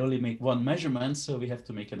 But I only make one measurement, so we have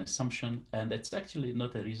to make an assumption, and it's actually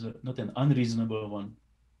not an unreasonable one,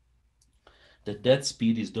 that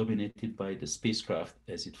speed is dominated by the spacecraft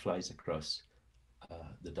as it flies across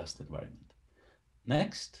the dust environment.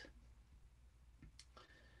 Next.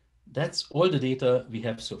 That's all the data we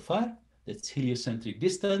have so far. That's heliocentric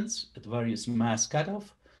distance at various mass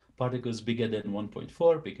cutoff, particles bigger than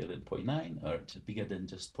 1.4, bigger than 0.9, or bigger than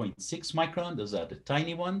just 0.6 micron. Those are the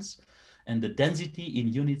tiny ones. And the density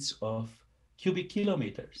in units of cubic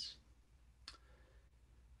kilometers.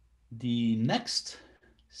 The next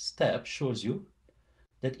step shows you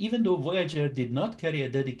that even though Voyager did not carry a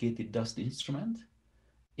dedicated dust instrument,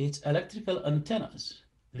 its electrical antennas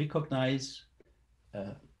recognize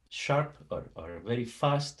sharp or very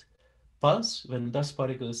fast pulse when dust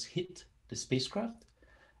particles hit the spacecraft.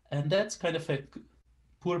 And that's kind of a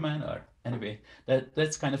poor man, or anyway,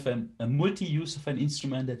 that's kind of a multi-use of an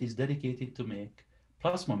instrument that is dedicated to make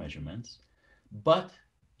plasma measurements. But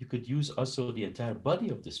you could use also the entire body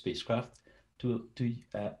of the spacecraft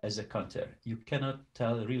as a counter. You cannot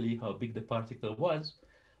tell really how big the particle was,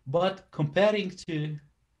 but comparing to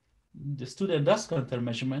the student dust counter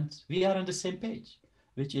measurements, we are on the same page,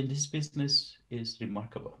 which in this business is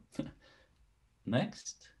remarkable.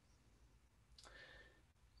 Next.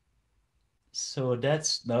 So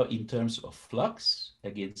that's now in terms of flux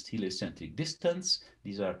against heliocentric distance.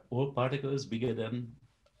 These are all particles bigger than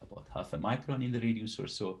about half a micron in the radius or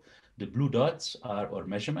so. The blue dots are our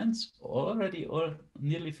measurements, already or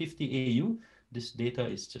nearly 50 AU. This data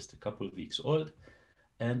is just a couple of weeks old.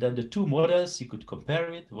 And then the two models you could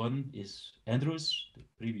compare with, one is Andrews, the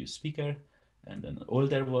previous speaker, and an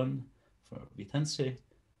older one for Vitence.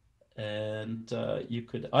 And you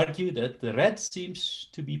could argue that the red seems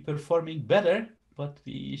to be performing better, but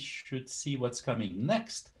we should see what's coming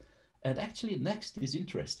next. And actually next is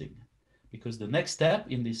interesting because the next step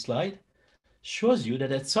in this slide shows you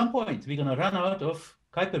that at some point we're gonna run out of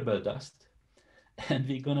Kuiper belt dust and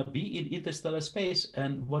we're gonna be in interstellar space,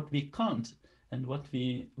 and what we count and what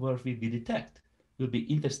we detect will be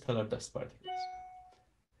interstellar dust particles.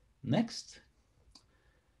 Next.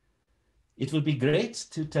 It will be great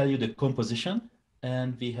to tell you the composition,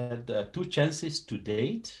 and we had two chances to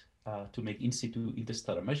date to make in situ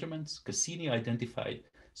interstellar measurements. Cassini identified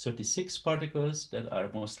 36 particles that are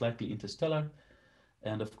most likely interstellar,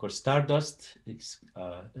 and of course Stardust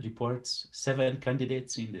reports 7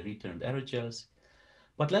 candidates in the returned aerogels.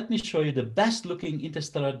 But let me show you the best looking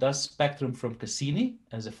interstellar dust spectrum from Cassini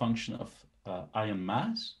as a function of ion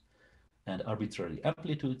mass and arbitrary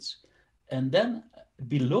amplitudes. And then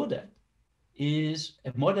below that is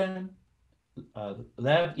a modern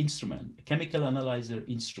lab instrument, a chemical analyzer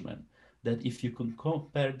instrument, that if you can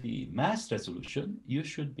compare the mass resolution, you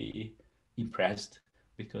should be impressed,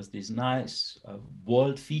 because this nice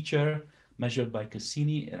walled feature measured by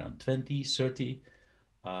Cassini around 20, 30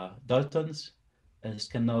 daltons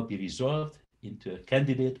can now be resolved into a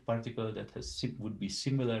candidate particle that would be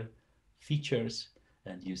similar features,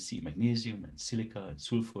 and you see magnesium and silica and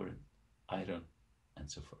sulfur and iron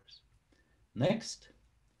and so forth. Next.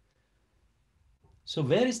 So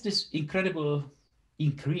where is this incredible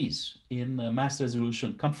increase in mass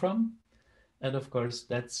resolution come from? And of course,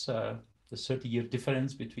 that's the 30-year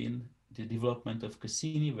difference between the development of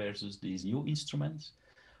Cassini versus these new instruments.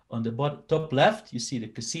 On the top left, you see the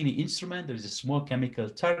Cassini instrument. There is a small chemical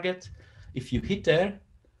target. If you hit there,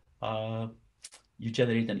 you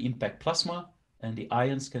generate an impact plasma, and the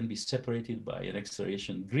ions can be separated by an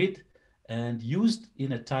acceleration grid and used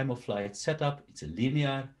in a time-of-flight setup. It's a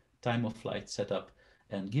linear time-of-flight setup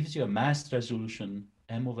and gives you a mass resolution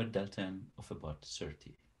m over delta m of about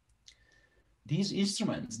 30. These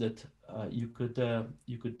instruments that you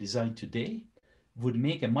could design today would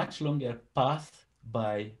make a much longer path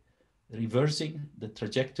by reversing the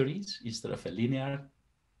trajectories. Instead of a linear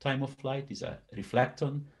time-of-flight, these are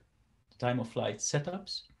reflecton time-of-flight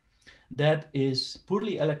setups. That is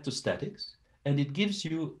purely electrostatics, and it gives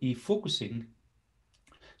you a focusing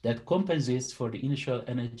that compensates for the initial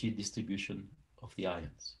energy distribution of the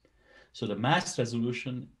ions. So the mass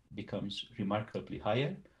resolution becomes remarkably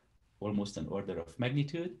higher, almost an order of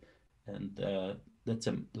magnitude, and that's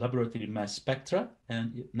a laboratory mass spectra.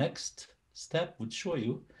 And next step would show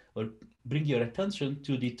you or bring your attention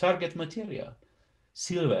to the target material,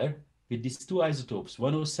 silver, with these two isotopes,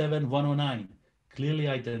 107, 109, clearly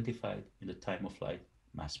identified in the time-of-flight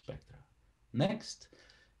mass spectra. Next,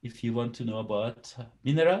 if you want to know about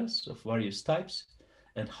minerals of various types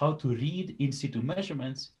and how to read in situ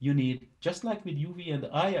measurements, you need, just like with UV and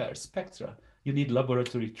IR spectra, you need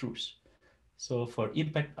laboratory truths. So for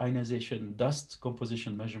impact ionization dust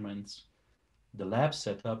composition measurements, the lab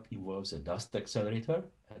setup involves a dust accelerator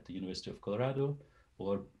at the University of Colorado,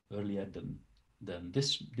 or earlier than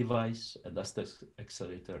this device, a dust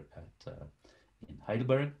accelerator at in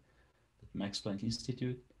Heidelberg, at Max Planck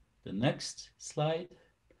Institute. The next slide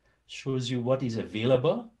shows you what is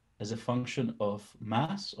available as a function of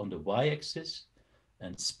mass on the y-axis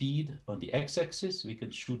and speed on the x-axis. We can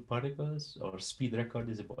shoot particles. Our speed record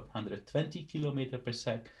is about 120 kilometers per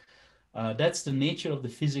sec. That's the nature of the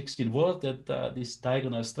physics involved, that this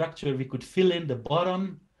diagonal structure, we could fill in the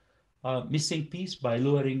bottom missing piece by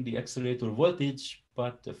lowering the accelerator voltage,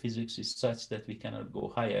 but the physics is such that we cannot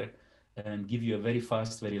go higher and give you a very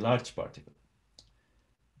fast, very large particle.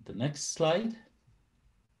 The next slide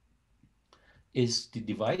is the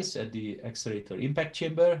device at the accelerator impact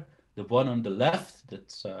chamber. The one on the left,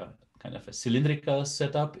 that's kind of a cylindrical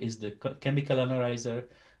setup, is the chemical analyzer.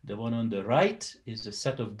 The one on the right is a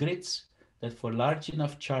set of grids that for large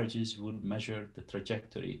enough charges would measure the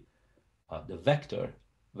trajectory, the vector,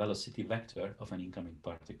 velocity vector of an incoming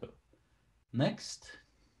particle. Next,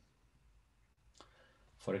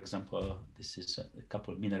 for example, this is a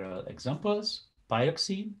couple of mineral examples,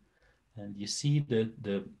 pyroxene, and you see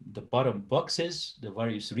the bottom boxes, the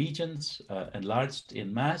various regions enlarged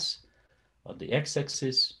in mass on the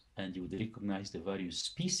x-axis, and you would recognize the various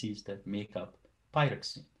species that make up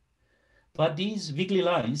pyroxene. But these wiggly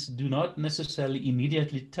lines do not necessarily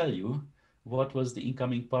immediately tell you what was the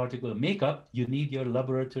incoming particle makeup. You need your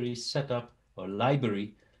laboratory setup or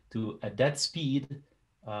library to, at that speed,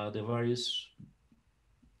 the various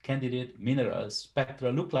candidate minerals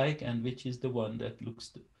spectra look like, and which is the one that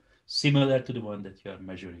looks similar to the one that you are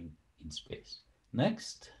measuring in space.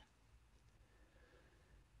 Next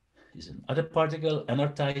is another particle,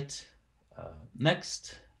 anorthite.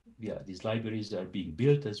 Next, yeah, these libraries are being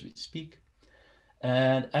built as we speak.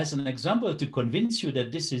 And as an example to convince you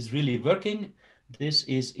that this is really working, this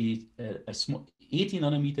is a small 80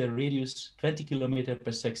 nanometer radius, 20 kilometer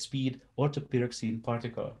per sec speed orthopyroxene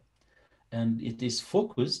particle. And it is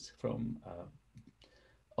focused from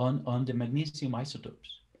on the magnesium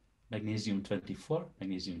isotopes, magnesium 24,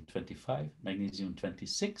 magnesium 25, magnesium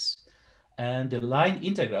 26. And the line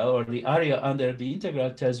integral, or the area under the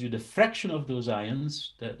integral, tells you the fraction of those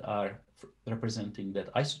ions that are representing that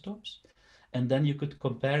isotopes. And then you could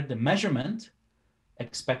compare the measurement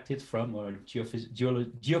expected from our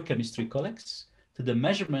geochemistry colleagues to the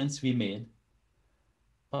measurements we made.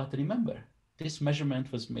 But remember, this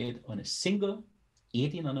measurement was made on a single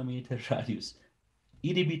 80 nanometer radius,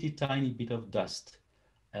 itty bitty tiny bit of dust.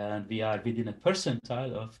 And we are within a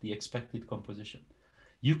percentile of the expected composition.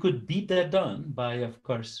 You could beat that down by, of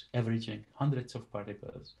course, averaging hundreds of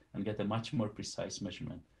particles and get a much more precise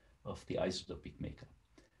measurement of the isotopic makeup.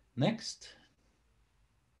 Next.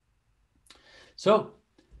 So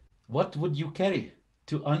what would you carry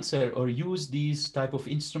to answer or use these type of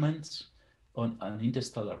instruments on an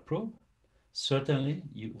interstellar probe? Certainly,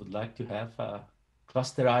 you would like to have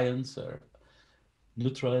cluster ions or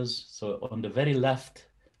neutrals. So on the very left,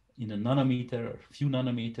 in a nanometer or few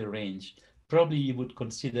nanometer range, probably you would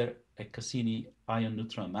consider a Cassini ion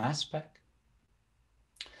neutral mass spec.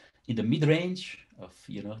 In the mid-range of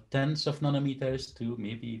tens of nanometers to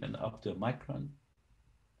maybe even up to a micron,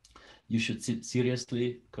 you should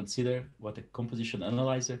seriously consider what a composition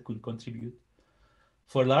analyzer could contribute.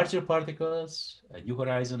 For larger particles, a New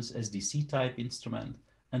Horizons SDC type instrument,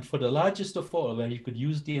 and for the largest of all, where you could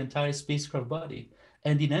use the entire spacecraft body.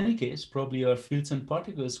 And in any case, probably our fields and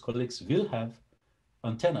particles colleagues will have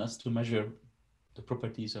antennas to measure the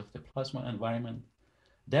properties of the plasma environment.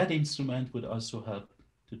 That instrument would also help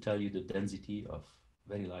to tell you the density of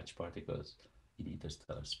very large particles in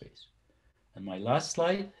interstellar space. And my last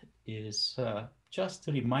slide is just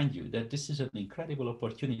to remind you that this is an incredible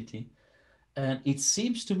opportunity. And it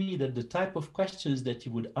seems to me that the type of questions that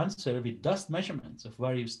you would answer with dust measurements of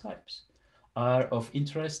various types are of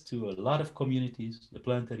interest to a lot of communities, the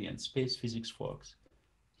planetary and space physics folks,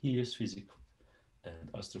 heliophysics and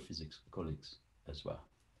astrophysics colleagues as well.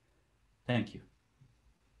 Thank you.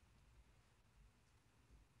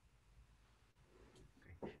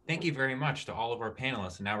 Thank you very much to all of our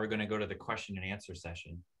panelists. And now we're going to go to the question and answer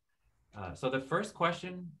session. So the first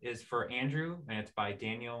question is for Andrew, and it's by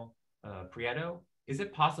Daniel Prieto. Is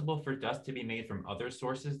it possible for dust to be made from other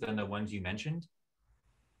sources than the ones you mentioned?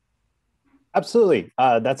 Absolutely.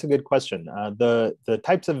 That's a good question. The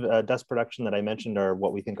types of dust production that I mentioned are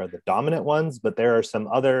what we think are the dominant ones, but there are some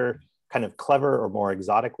other kind of clever or more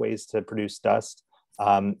exotic ways to produce dust.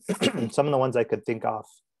 Some of the ones I could think of,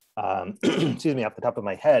 excuse me, off the top of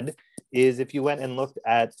my head, is if you went and looked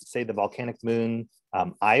at, say, the volcanic moon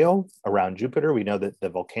Io around Jupiter, we know that the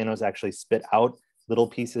volcanoes actually spit out little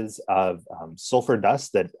pieces of sulfur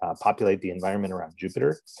dust that populate the environment around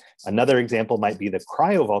Jupiter. Another example might be the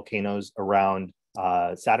cryovolcanoes around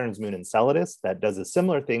Saturn's moon Enceladus that does a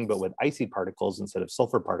similar thing, but with icy particles instead of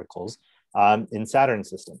sulfur particles in Saturn's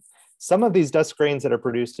system. Some of these dust grains that are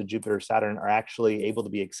produced at Jupiter, Saturn are actually able to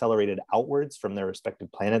be accelerated outwards from their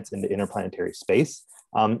respective planets into interplanetary space.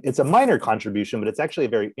 It's a minor contribution, but it's actually a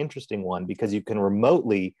very interesting one because you can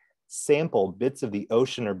remotely sample bits of the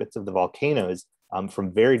ocean or bits of the volcanoes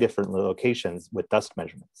from very different locations with dust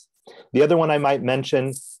measurements. The other one I might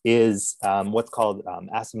mention is what's called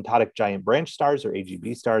asymptotic giant branch stars, or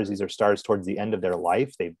AGB stars. These are stars towards the end of their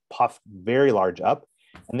life. They puff very large up,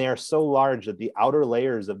 and they are so large that the outer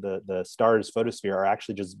layers of the star's photosphere are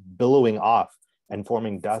actually just billowing off and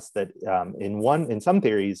forming dust that in some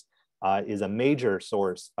theories is a major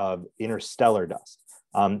source of interstellar dust.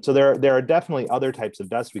 So there are definitely other types of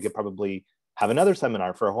dust. We could probably have another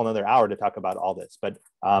seminar for a whole other hour to talk about all this, but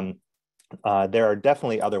there are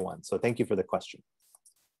definitely other ones. So thank you for the question.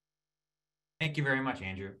 Thank you very much,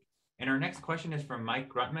 Andrew. And our next question is from Mike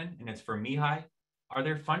Grutman, and it's for Mihai. Are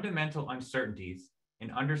there fundamental uncertainties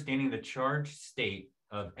in understanding the charged state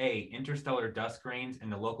of A, interstellar dust grains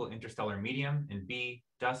in the local interstellar medium, and B,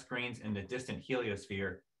 dust grains in the distant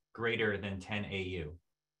heliosphere greater than 10 AU?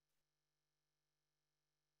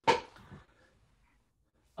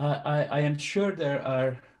 I am sure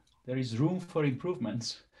there is room for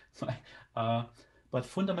improvements, but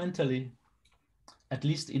fundamentally, at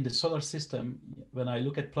least in the solar system, when I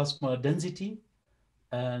look at plasma density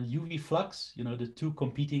and UV flux, the two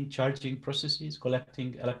competing charging processes,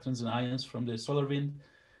 collecting electrons and ions from the solar wind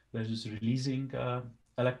versus releasing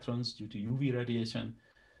electrons due to UV radiation.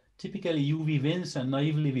 Typically UV wins, and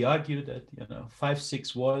naively we argue that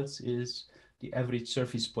 5-6 volts is the average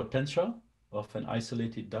surface potential of an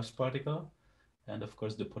isolated dust particle. And of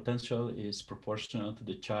course, the potential is proportional to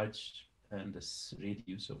the charge and the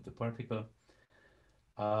radius of the particle.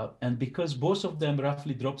 And because both of them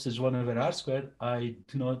roughly drops as 1/r², I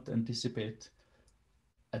do not anticipate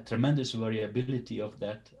a tremendous variability of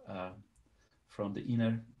that from the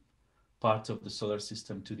inner parts of the solar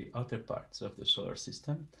system to the outer parts of the solar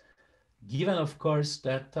system. Given, of course,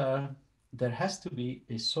 that there has to be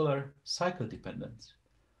a solar cycle dependence.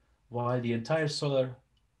 While the entire solar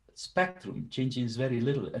spectrum changes very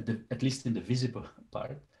little, at least in the visible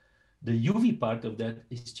part, the UV part of that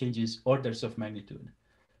changes orders of magnitude.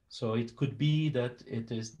 So it could be that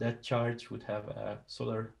that charge would have a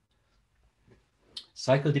solar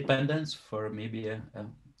cycle dependence for maybe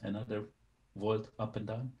another volt up and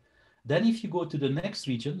down. Then if you go to the next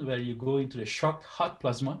region where you go into the shocked hot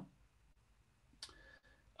plasma,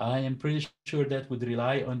 I am pretty sure that would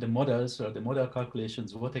rely on the models or the model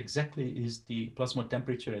calculations. What exactly is the plasma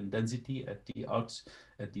temperature and density at the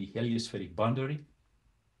heliospheric boundary?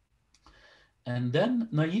 And then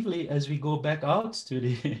naively, as we go back out to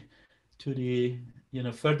the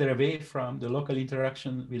further away from the local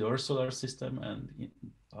interaction with our solar system and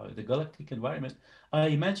the galactic environment, I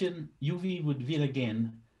imagine UV would win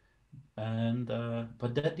again. And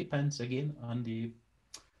but that depends again on the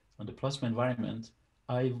plasma environment.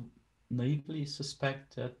 I naively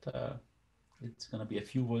suspect that it's going to be a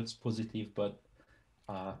few volts positive, but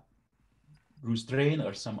Bruce Drain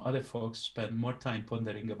or some other folks spend more time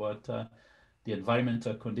pondering about the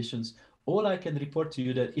environmental conditions. All I can report to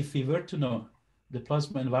you that if we were to know the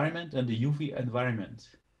plasma environment and the UV environment,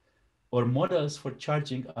 our models for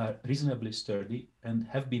charging are reasonably sturdy and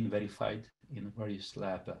have been verified in various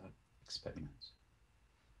lab experiments.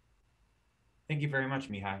 Thank you very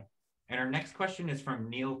much, Mihai. And our next question is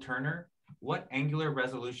from Neil Turner. What angular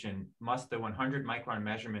resolution must the 100 micron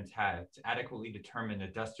measurements have to adequately determine the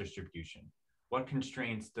dust distribution? What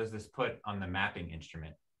constraints does this put on the mapping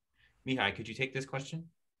instrument? Mihai, could you take this question?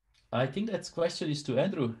 I think that question is to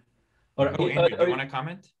Andrew. Andrew, do you want to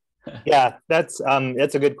comment? Yeah, that's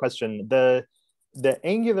a good question. The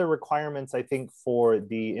angular requirements, I think, for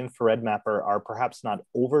the infrared mapper are perhaps not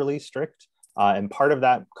overly strict. And part of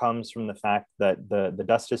that comes from the fact that the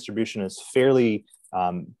dust distribution is fairly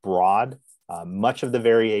broad. Much of the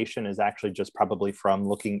variation is actually just probably from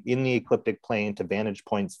looking in the ecliptic plane to vantage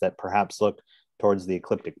points that perhaps look towards the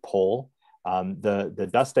ecliptic pole. The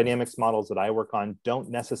dust dynamics models that I work on don't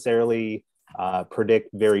necessarily predict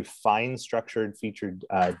very fine structured featured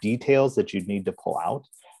details that you'd need to pull out.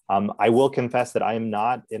 I will confess that I am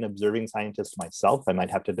not an observing scientist myself. I might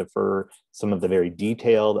have to defer some of the very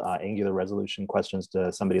detailed angular resolution questions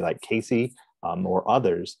to somebody like Casey or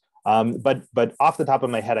others. But off the top of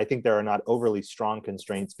my head, I think there are not overly strong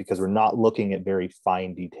constraints because we're not looking at very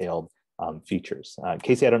fine detailed features.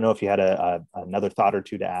 Casey, I don't know if you had another thought or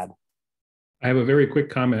two to add. I have a very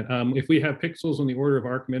quick comment. If we have pixels on the order of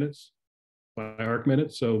arc minutes by arc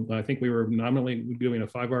minutes, so I think we were nominally doing a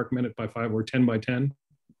 5 arc minute by 5 or 10 by 10,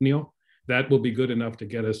 Neil, that will be good enough to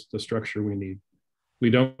get us the structure we need.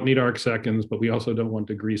 We don't need arc seconds, but we also don't want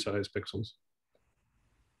degree size pixels.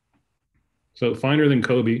 So finer than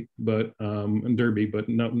Kobe, but and Derby, but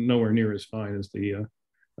nowhere near as fine as the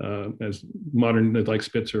as modern like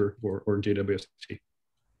Spitzer or JWST.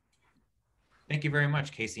 Thank you very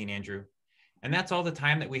much, Casey and Andrew. And that's all the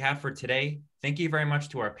time that we have for today. Thank you very much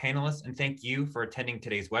to our panelists, and thank you for attending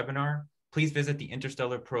today's webinar. Please visit the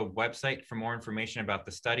Interstellar Probe website for more information about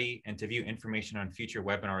the study and to view information on future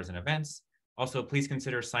webinars and events. Also, please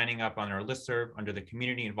consider signing up on our listserv under the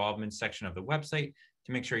community involvement section of the website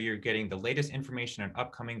to make sure you're getting the latest information on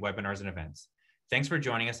upcoming webinars and events. Thanks for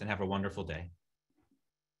joining us and have a wonderful day.